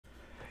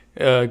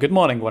Good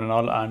morning, one and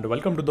all, and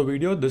welcome to the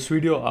video. This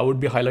video, I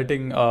would be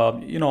highlighting,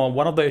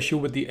 one of the issue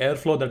with the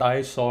Airflow that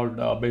I solved,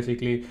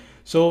 basically.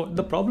 So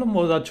the problem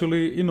was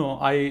actually,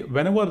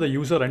 whenever the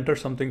user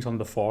enters something on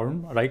the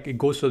form, right, it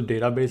goes to the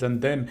database,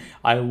 and then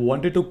I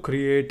wanted to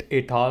create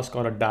a task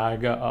or a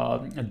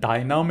DAG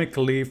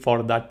dynamically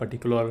for that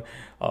particular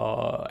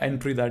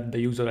entry that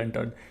the user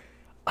entered.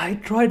 I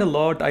tried a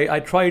lot. I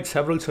tried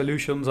several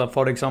solutions.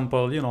 For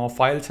example,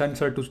 file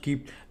sensor to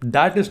keep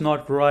that is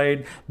not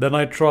right. Then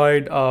I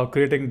tried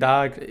creating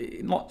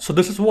DAG. So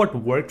this is what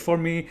worked for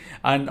me,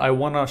 and I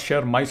wanna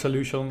share my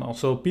solution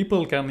so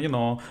people can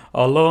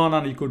learn,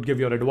 and you could give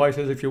your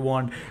advices if you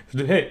want.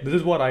 So, hey, this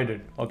is what I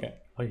did. Okay,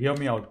 hear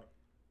me out.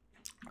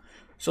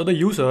 So the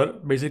user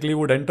basically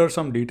would enter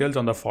some details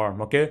on the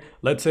form. Okay,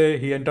 let's say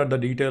he entered the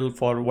detail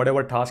for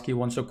whatever task he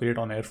wants to create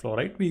on Airflow,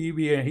 right?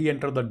 He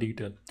entered the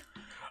detail.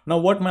 Now,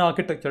 what my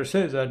architecture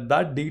says that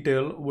that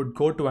detail would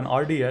go to an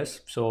RDS,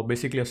 so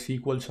basically a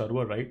SQL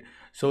server, right?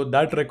 So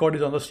that record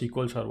is on the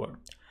SQL server.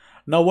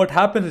 Now, what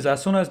happens is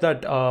as soon as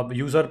that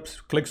user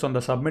clicks on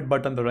the submit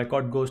button, the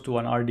record goes to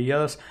an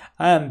RDS,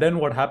 and then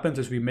what happens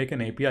is we make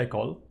an API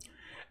call.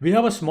 We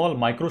have a small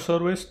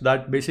microservice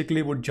that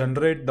basically would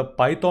generate the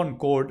Python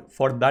code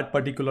for that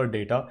particular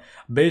data.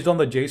 Based on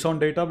the JSON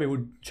data, we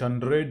would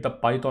generate the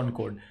Python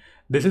code.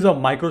 This is a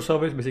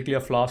microservice, basically a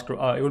Flask.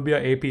 It would be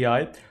an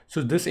API.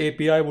 So this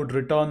API would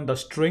return the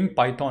string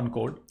Python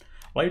code,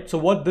 right? So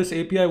what this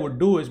API would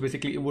do is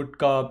basically it would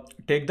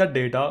take that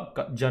data,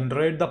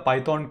 generate the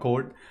Python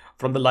code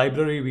from the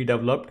library we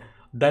developed.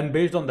 Then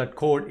based on that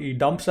code, it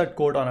dumps that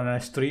code on an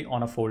S3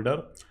 on a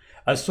folder.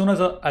 As soon as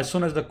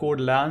the code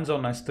lands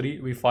on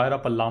S3, we fire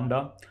up a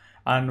Lambda.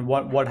 And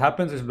what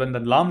happens is when the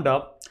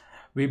Lambda,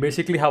 we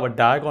basically have a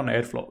DAG on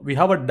Airflow. We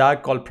have a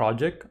DAG called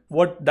project.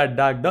 What that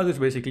DAG does is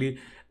basically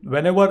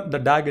whenever the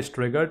DAG is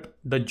triggered,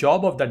 the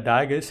job of the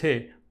DAG is,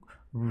 hey,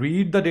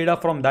 read the data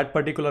from that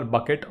particular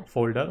bucket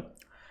folder,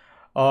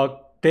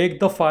 take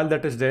the file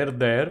that is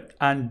there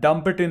and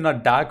dump it in a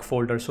DAG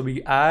folder. So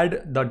we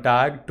add the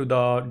DAG to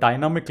the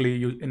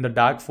dynamically in the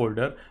DAG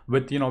folder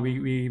with,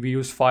 we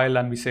use file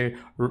and we say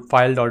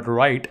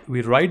file.write.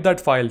 We write that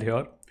file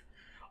here.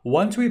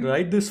 Once we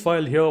write this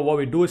file here, what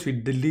we do is we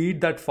delete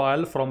that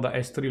file from the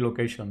S3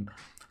 location.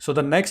 So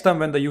the next time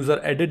when the user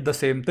edit the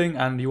same thing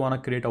and you want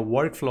to create a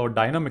workflow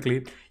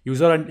dynamically,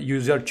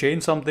 user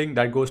change something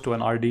that goes to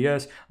an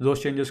RDS,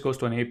 those changes goes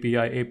to an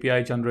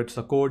API generates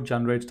the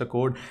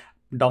code,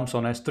 dumps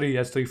on S3,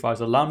 S3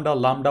 fires a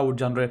Lambda would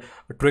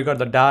trigger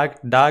the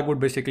DAG would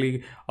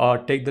basically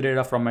take the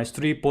data from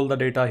S3, pull the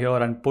data here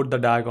and put the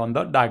DAG on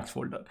the DAGs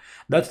folder.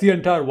 That's the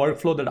entire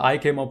workflow that I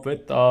came up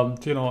with.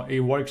 It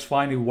works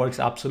fine, it works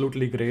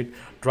absolutely great.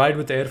 Tried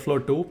with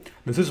Airflow2.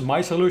 This is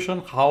my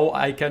solution, how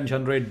I can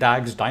generate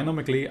DAGs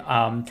dynamically.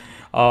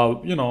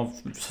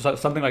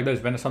 Something like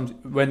this,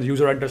 when the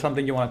user enters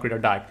something, you want to create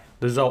a DAG.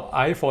 This is how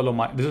I follow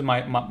this is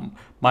my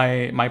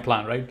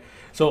plan, right?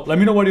 So let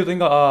me know what you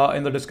think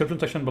in the description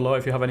section below.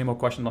 If you have any more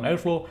questions on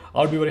Airflow,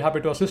 I'll be very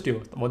happy to assist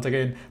you. Once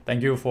again,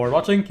 thank you for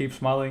watching. Keep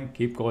smiling,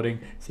 keep coding.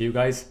 See you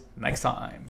guys next time.